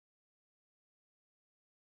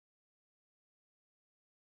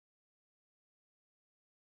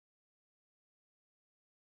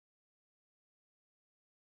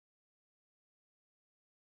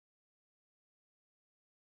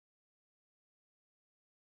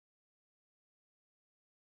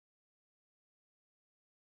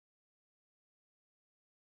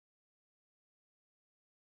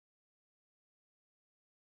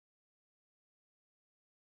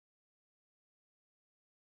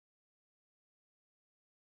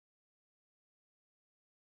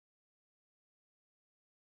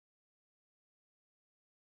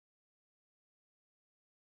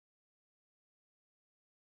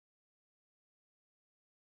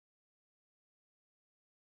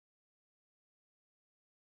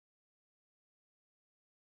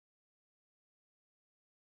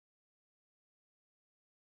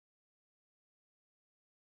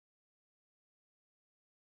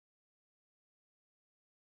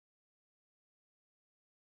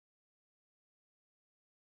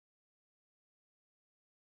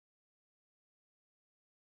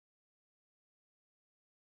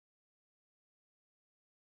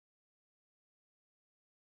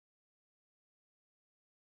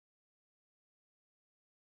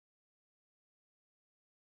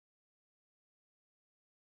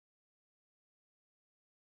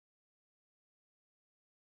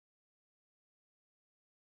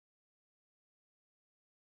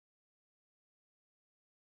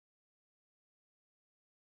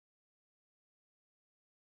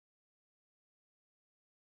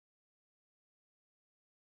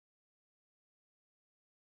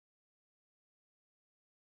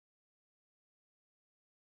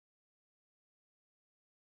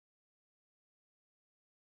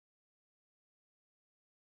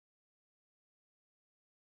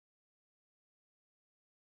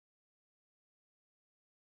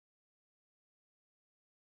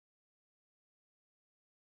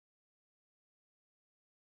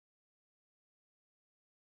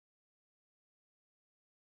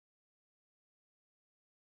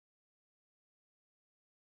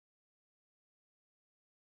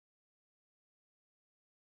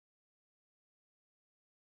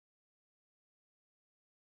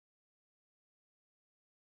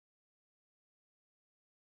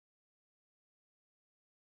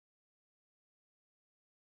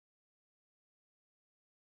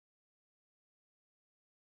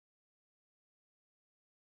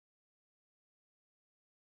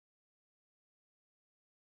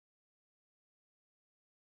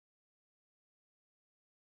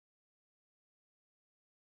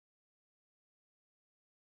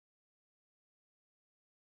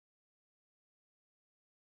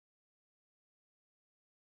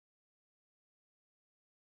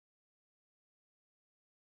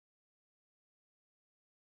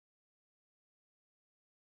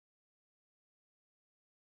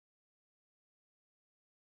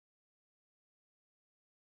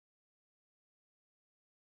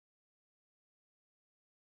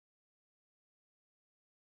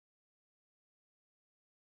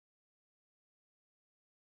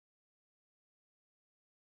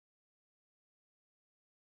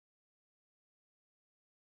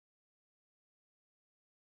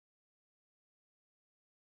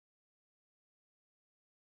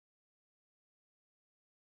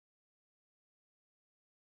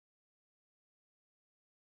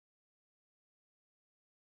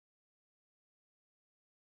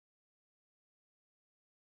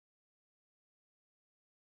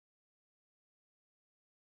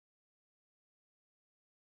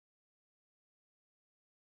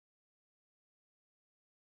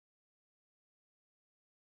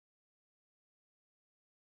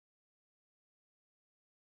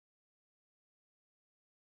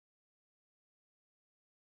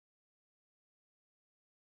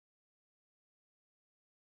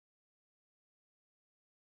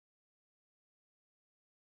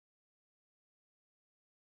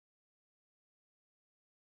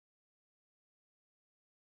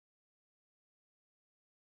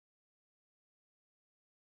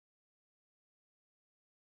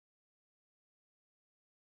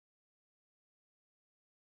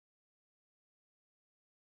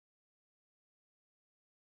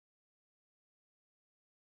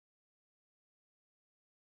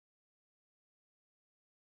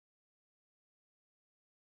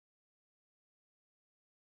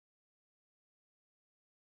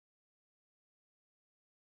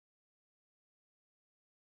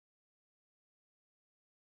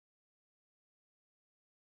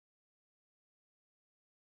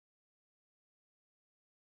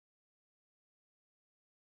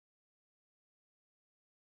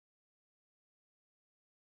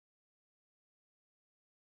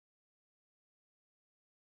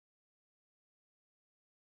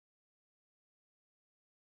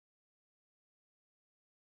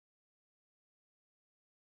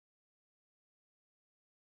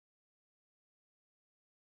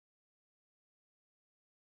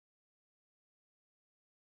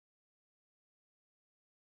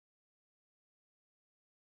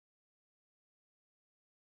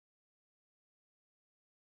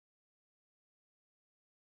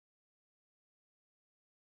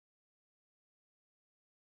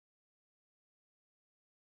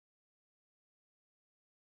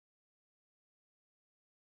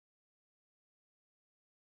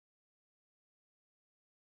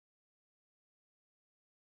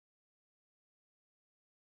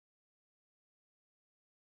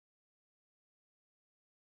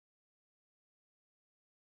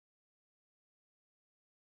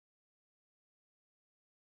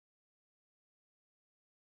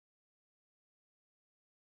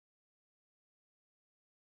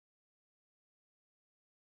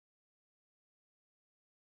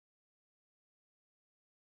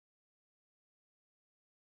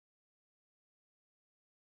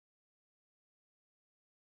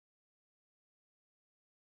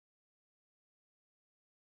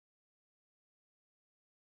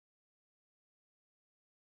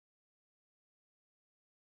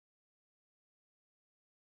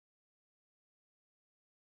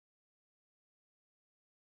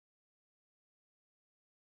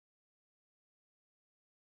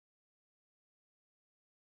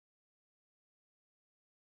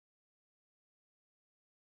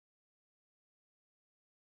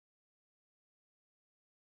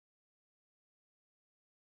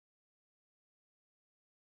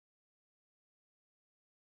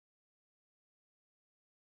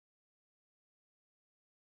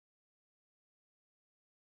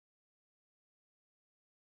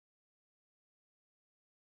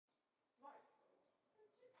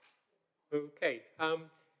Okay.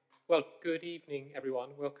 Well, good evening,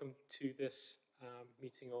 everyone. Welcome to this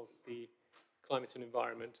meeting of the Climate and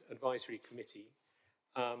Environment Advisory Committee.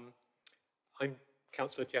 I'm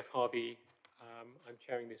Councillor Jeff Harvey. I'm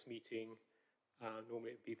chairing this meeting.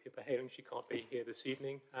 Normally it would be Pippa Halen. She can't be here this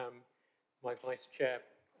evening. My Vice Chair,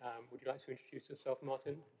 would you like to introduce yourself,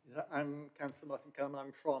 Martin? Yeah, I'm Councillor Martin Cullen.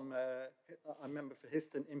 I'm a member for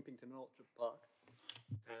Histon, Impington and Orchard Park.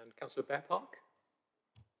 And Councillor Bear Park?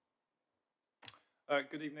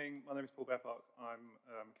 Good evening, my name is Paul Bearpark. I'm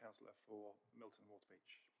Councillor for Milton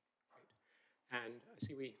Waterbeach. Right. And I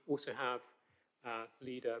see we also have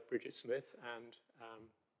Leader Bridget Smith and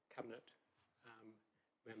Cabinet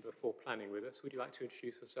Member for Planning with us. Would you like to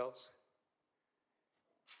introduce yourselves?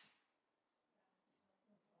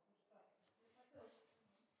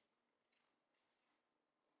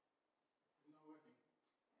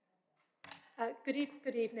 Good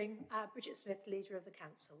evening, Bridget Smith, Leader of the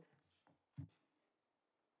Council.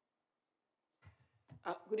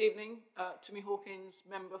 Good evening, Timmy Hawkins,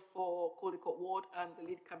 Member for Caldecott Ward and the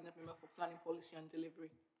Lead Cabinet Member for Planning Policy and Delivery.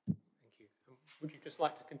 Thank you. Would you just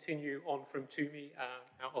like to continue on from Toomey,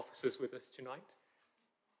 our officers with us tonight?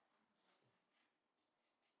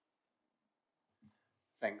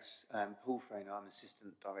 Thanks. Paul Frainer, I'm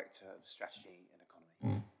Assistant Director of Strategy and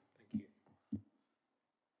Economy. Thank you.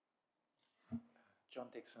 John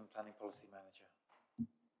Dixon, Planning Policy Manager.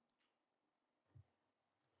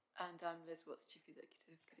 And I'm Liz Watts, Chief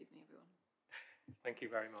Executive. Good evening, everyone. Thank you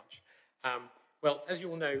very much. Well, as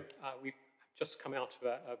you all know, we've just come out of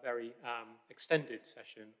a very extended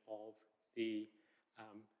session of the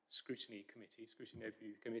Scrutiny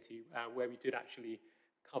Overview Committee, where we did actually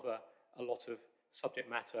cover a lot of subject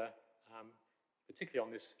matter, particularly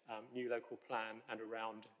on this new local plan and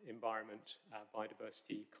around environment,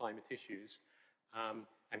 biodiversity, climate issues.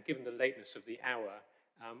 And given the lateness of the hour,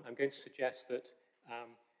 I'm going to suggest that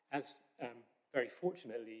as very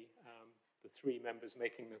fortunately, the three members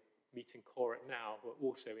making the meeting quorum now were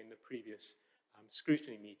also in the previous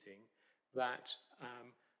scrutiny meeting, that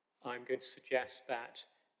I'm going to suggest that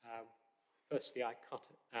firstly I cut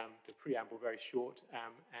the preamble very short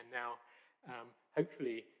and now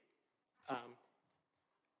hopefully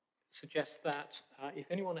suggest that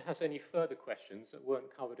if anyone has any further questions that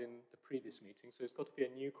weren't covered in the previous meeting, so it's got to be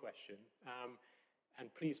a new question,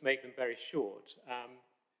 and please make them very short.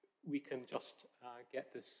 We can just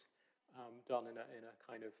get this done in a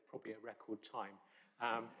kind of probably a record time.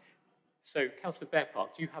 So, Councillor Bear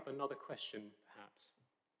Park, do you have another question, perhaps?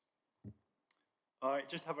 I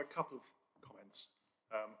just have a couple of comments.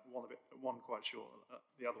 One quite short,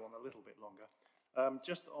 the other one a little bit longer.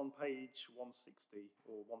 Just on page 160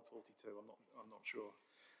 or 142, I'm not sure.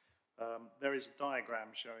 There is a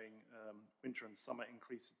diagram showing winter and summer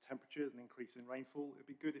increase in temperatures and increase in rainfall. It'd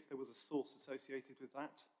be good if there was a source associated with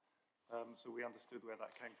that. So we understood where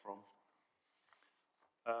that came from.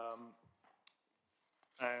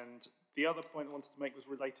 And the other point I wanted to make was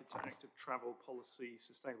related to active travel policy,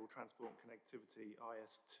 sustainable transport and connectivity,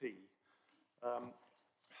 IST. I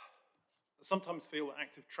sometimes feel that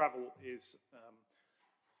active travel is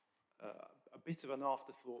a bit of an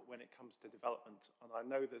afterthought when it comes to development. And I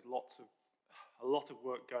know there's a lot of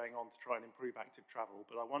work going on to try and improve active travel,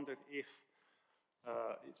 but I wondered if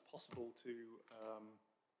it's possible to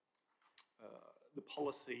the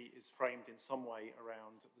policy is framed in some way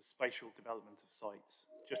around the spatial development of sites.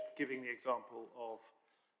 Just giving the example of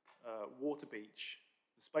Waterbeach,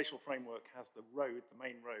 the spatial framework has the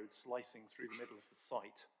main road slicing through the middle of the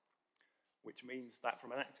site, which means that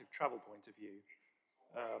from an active travel point of view,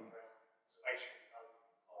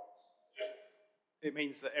 it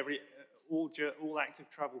means that all active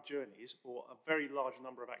travel journeys, or a very large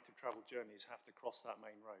number of active travel journeys, have to cross that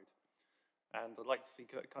main road. And I'd like to see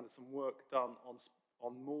kind of some work done on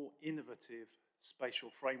more innovative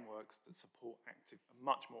spatial frameworks that support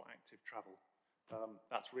much more active travel.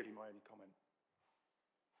 That's really my only comment.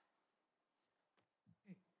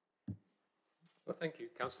 Well, thank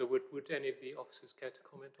you, Councillor. Would any of the officers care to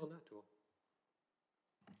comment on that, or?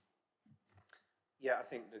 Yeah, I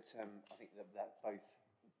think that both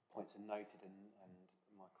points are noted, and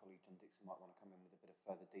my colleague John Dixon might want to come in with a bit of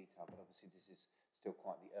further detail, but obviously this is still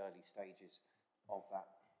quite the early stages of that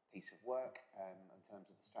piece of work in terms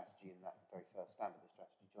of the strategy and that very first stab of the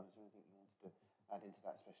strategy. John, is there anything you wanted to add into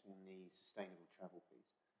that, especially in the sustainable travel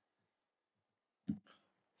piece?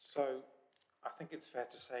 So I think it's fair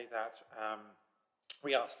to say that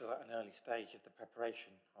we are still at an early stage of the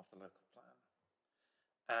preparation of the local plan.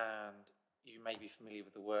 And you may be familiar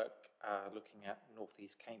with the work looking at North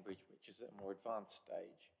East Cambridge, which is at a more advanced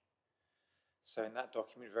stage. So in that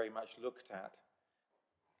document, very much looked at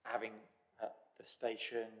having the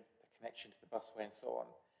station, the connection to the busway and so on,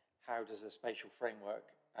 how does a spatial framework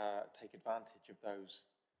take advantage of those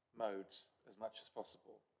modes as much as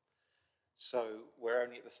possible? So we're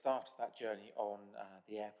only at the start of that journey on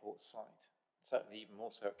the airport site, certainly even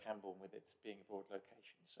more so at Camborne with its being a broad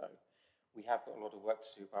location. So we have got a lot of work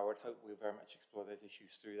to do, but I would hope we'll very much explore those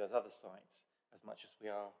issues through those other sites as much as we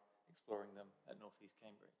are exploring them at North East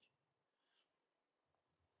Cambridge.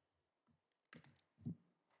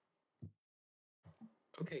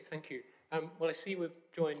 Okay, thank you. Well, I see we're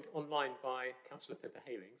joined online by Councillor Pippa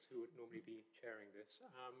Halings, who would normally be chairing this.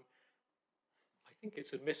 I think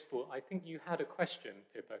it's admissible. I think you had a question,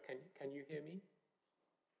 Pippa. Can you hear me?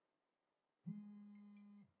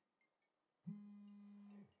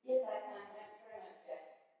 Yes, I can. Thanks very much, Jeff.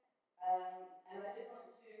 And I just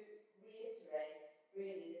want to reiterate,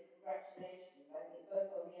 really, the congratulations, I think,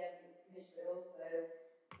 both on the Evidence Commission, but also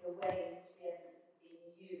the way in which the evidence has been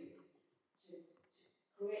used to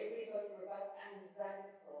create really both robust and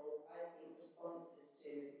radical, I think, responses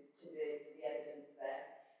to the evidence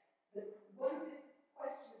there. One of the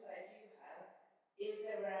questions that I do have is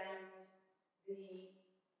around the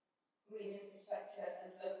green infrastructure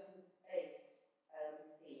and open space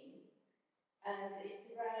theme, and it's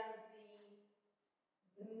around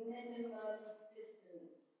the minimum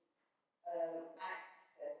distance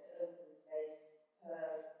access to open space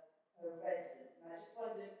per resident. And I just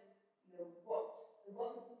wondered, there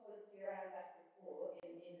wasn't a policy around that before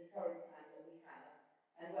in the current plan that we have,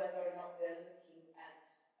 and whether or not we're looking at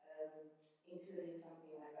including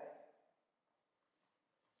something like that.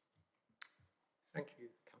 Thank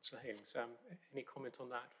you, Councillor Halings. Any comment on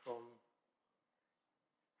that from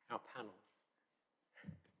our panel?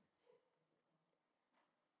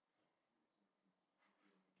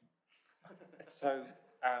 So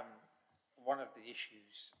one of the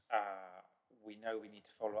issues we know we need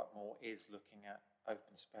to follow up more is looking at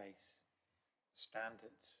open space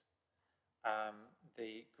standards.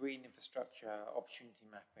 The green infrastructure opportunity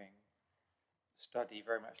mapping study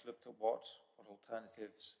very much looked at what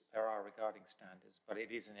alternatives there are regarding standards, but it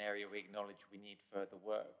is an area we acknowledge we need further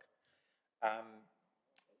work.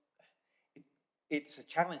 It's a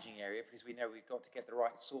challenging area because we know we've got to get the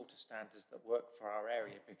right sort of standards that work for our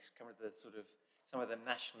area, because some of the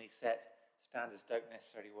nationally set standards don't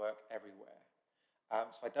necessarily work everywhere.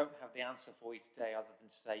 So I don't have the answer for you today other than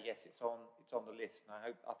to say, yes, it's on the list. And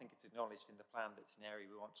I think it's acknowledged in the plan that it's an area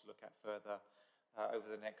we want to look at further over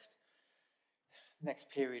the next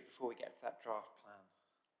period before we get to that draft plan.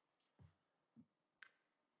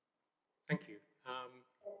 Thank you.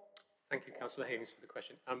 Thank you, Councillor Haynes, for the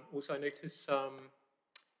question. Also, I notice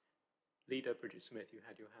Leader Bridget Smith, you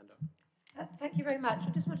had your hand up. Thank you very much. I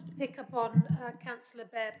just wanted to pick up on Councillor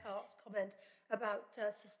Bearpart's comment about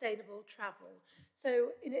sustainable travel. So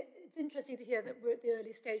it's interesting to hear that we're at the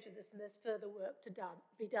early stage of this and there's further work to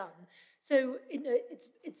be done. So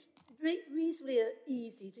it's reasonably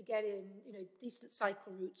easy to get in decent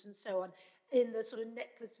cycle routes and so on in the sort of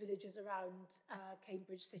necklace villages around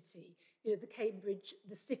Cambridge City,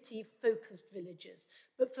 the city-focused villages.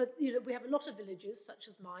 But for we have a lot of villages such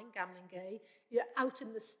as mine, Gamlingay, out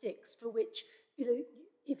in the sticks, for which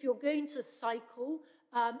if you're going to cycle,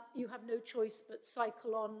 you have no choice but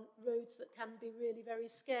cycle on roads that can be really very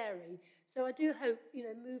scary. So I do hope,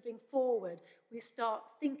 moving forward, we start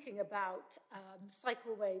thinking about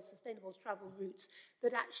cycleways, sustainable travel routes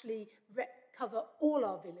that actually cover all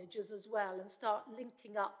our villages as well, and start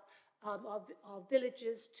linking up our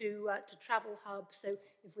villages to travel hubs. So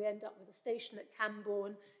if we end up with a station at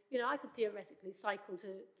Camborne, I could theoretically cycle to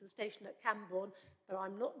the station at Camborne, but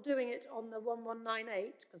I'm not doing it on the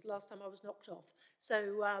 1198 because last time I was knocked off. So,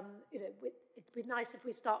 it'd be nice if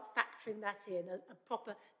we start factoring that in, a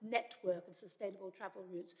proper network of sustainable travel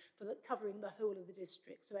routes covering the whole of the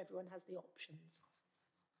district, so everyone has the options.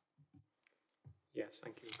 Yes,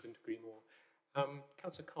 thank you. I couldn't agree more.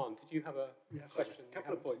 Councillor Khan, did you have a question? A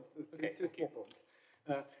couple of points, Okay, two small points.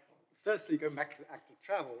 Firstly, going back to active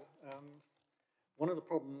travel, one of the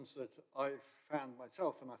problems that I've found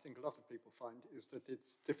myself, and I think a lot of people find, is that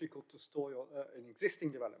it's difficult to store in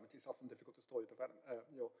existing development. It's often difficult to store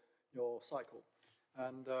your cycle,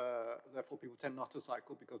 and therefore people tend not to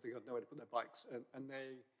cycle because they've got nowhere to put their bikes, and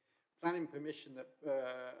they planning permission that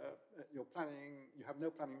you have no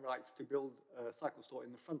planning rights to build a cycle store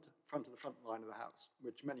in the front of the front line of the house,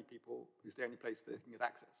 which many people is the only place they can get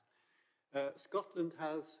access. Scotland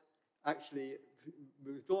has actually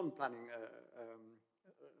withdrawn planning,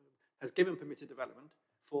 has given permitted development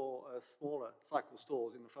for smaller cycle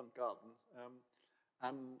stores in the front garden,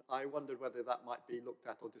 And I wondered whether that might be looked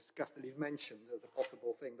at or discussed, at least mentioned as a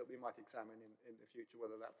possible thing that we might examine in the future,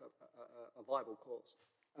 whether that's a viable course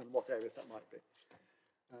and what areas that might be.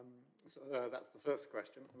 That's the first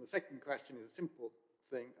question. And the second question is a simple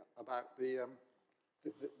thing about the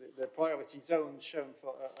priority zones shown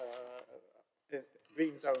for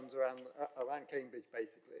green zones around Cambridge,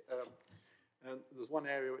 basically. And there's one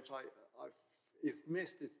area which is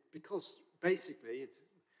missed. It's because basically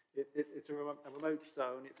it's a remote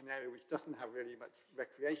zone. It's an area which doesn't have really much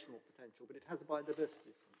recreational potential, but it has a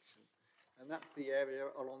biodiversity function. And that's the area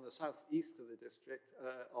along the southeast of the district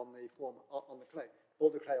on the clay,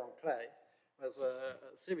 boulder clay on clay. There's a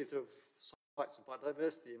series of sites of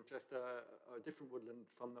biodiversity interest, a different woodland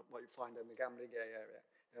from what you find in the Gamlingay area,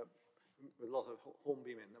 with a lot of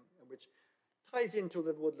hornbeam in them, which ties into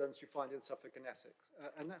the woodlands you find in Suffolk and Essex.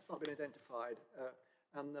 And that's not been identified.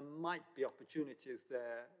 And there might be opportunities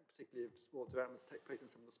there, particularly if sport developments take place in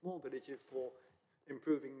some of the small villages, for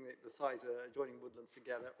improving the size of adjoining woodlands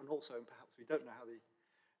together. And also, perhaps we don't know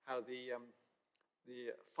how the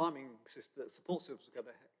farming system, support systems are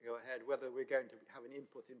going to go ahead, whether we're going to have an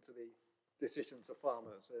input into the decisions of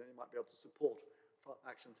farmers. So you might be able to support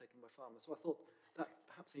action taken by farmers. So I thought that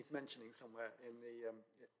perhaps needs mentioning somewhere in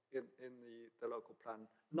the local plan,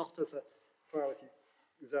 not as a priority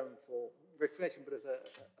zone for recreation, but as a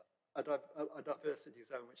diversity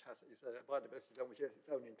zone which is a biodiversity zone which has its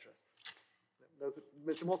own interests.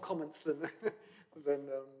 There's more comments than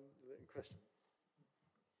questions.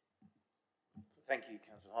 Thank you,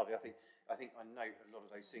 Councillor Harvey. I think I know a lot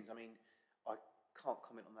of those things. I mean, I can't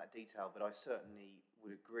comment on that detail, but I certainly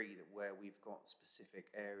would agree that where we've got specific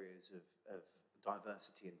areas of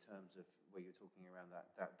diversity in terms of where you're talking around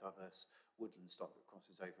that diverse woodland stock that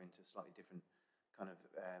crosses over into slightly different kind of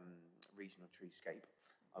regional treescape,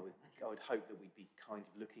 I would hope that we'd be kind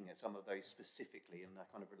of looking at some of those specifically, and that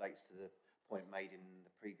kind of relates to the point made in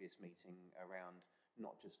the previous meeting around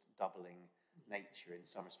not just doubling nature in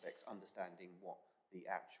some respects, understanding what the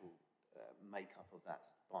actual makeup of that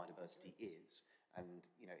biodiversity is, and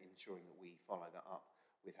ensuring that we follow that up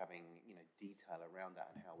with having detail around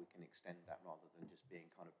that and how we can extend that rather than just being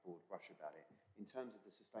kind of broad brush about it. In terms of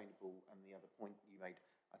the sustainable and the other point you made,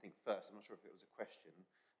 I think first, I'm not sure if it was a question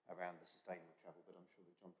around the sustainable travel, but I'm sure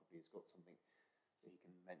that John probably has got something that he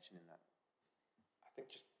can mention in that. I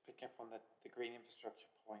think just picking up on the green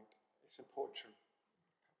infrastructure point, it's important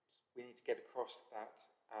we need to get across that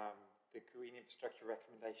the green infrastructure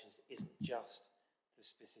recommendations isn't just the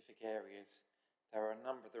specific areas. There are a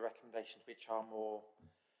number of the recommendations which are more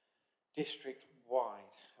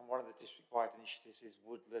district-wide, and one of the district-wide initiatives is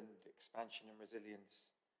woodland expansion and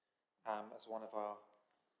resilience as one of our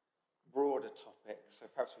broader topics. So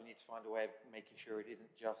perhaps we need to find a way of making sure it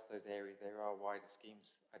isn't just those areas. There are wider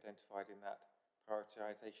schemes identified in that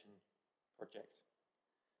prioritisation project.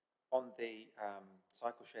 On the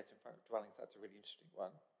cycle sheds in front of dwellings, that's a really interesting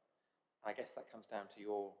one. I guess that comes down to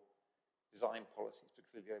your design policies,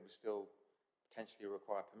 because they would still potentially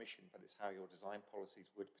require permission, but it's how your design policies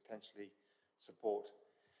would potentially support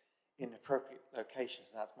in appropriate locations.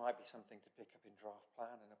 And that might be something to pick up in draft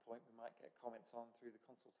plan and a point we might get comments on through the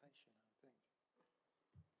consultation, I think.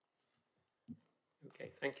 Okay,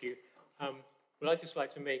 thank you. Well, I'd just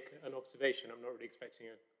like to make an observation. I'm not really expecting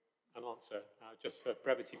an answer, just for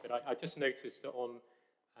brevity, but I just noticed that on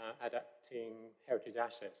adapting heritage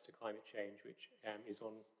assets to climate change, which is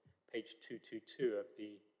on page 222 of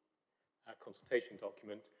the consultation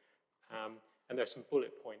document, and there's some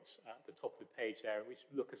bullet points at the top of the page there, which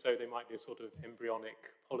look as though they might be a sort of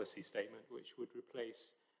embryonic policy statement, which would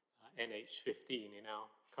replace NH15 in our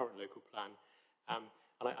current local plan. And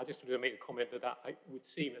I just wanted to make a comment that would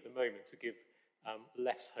seem at the moment to give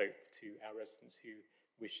less hope to our residents who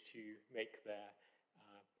wish to make their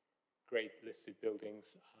grade listed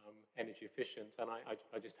buildings energy efficient. And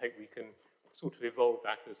I just hope we can sort of evolve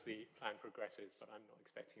that as the plan progresses, but I'm not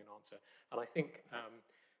expecting an answer. And I think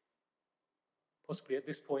possibly at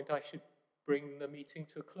this point I should bring the meeting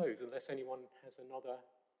to a close, unless anyone has another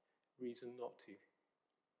reason not to.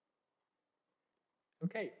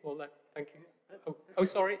 Okay, well, thank you. Oh,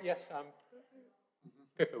 sorry, yes,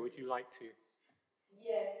 Pippa, would you like to?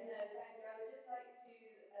 Yes, no, thank you. I would just like to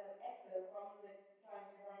echo from the Climate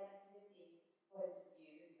and Environment Committee's point of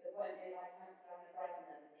view, the point made by Councillor Anna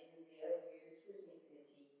Bradnam in the Overview of the Scrutiny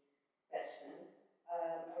Committee session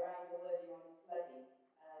around the wording on flooding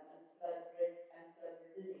and flood risk and flood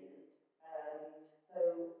resilience.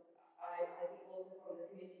 So I think also from the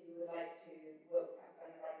committee we would like to work with Councillor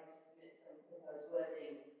Anna Bradnam to submit some proposed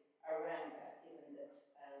wording around that, given that,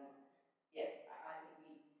 I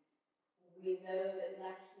think we know that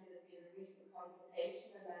nationally there's been a recent consultation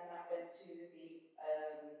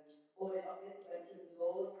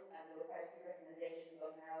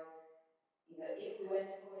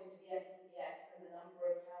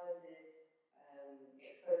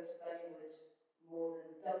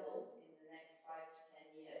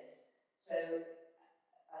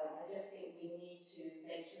we need to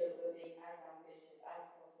make sure that we're being as ambitious as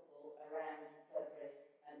possible around flood risk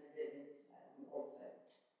and resilience also.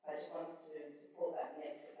 So I just wanted to support that and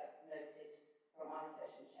make sure that's noted from our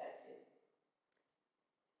session chair too.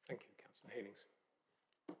 Thank you, Councillor Halings.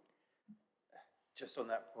 Just on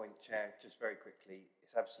that point, Chair, just very quickly,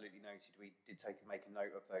 it's absolutely noted. We did make a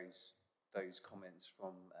note of those comments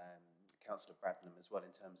from Councillor Bradnam as well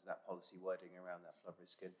in terms of that policy wording around that flood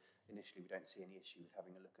risk. And initially, we don't see any issue with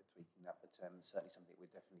having a look at tweaking that, but certainly something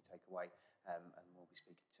we'd definitely take away. And we'll be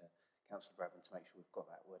speaking to Councillor Bradnam to make sure we've got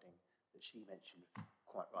that wording that she mentioned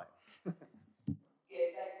quite right.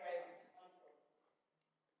 Good, thanks very much. Wonderful.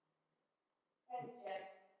 Thank you, Chair.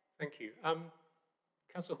 Thank you.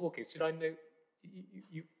 Councillor Hawkins, did I know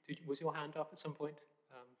was your hand up at some point?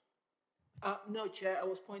 No, Chair. I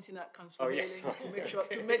was pointing at Councillor Yes. Halings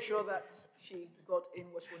to make sure that she got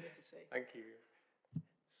in what she wanted to say. Thank you.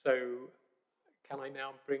 So, can I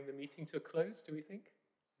now bring the meeting to a close, do we think?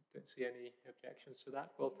 I don't see any objections to that.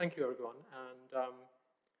 Well, thank you, everyone. And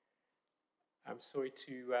I'm sorry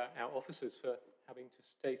to our officers for having to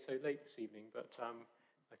stay so late this evening, but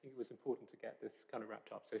I think it was important to get this kind of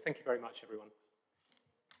wrapped up. So thank you very much, everyone.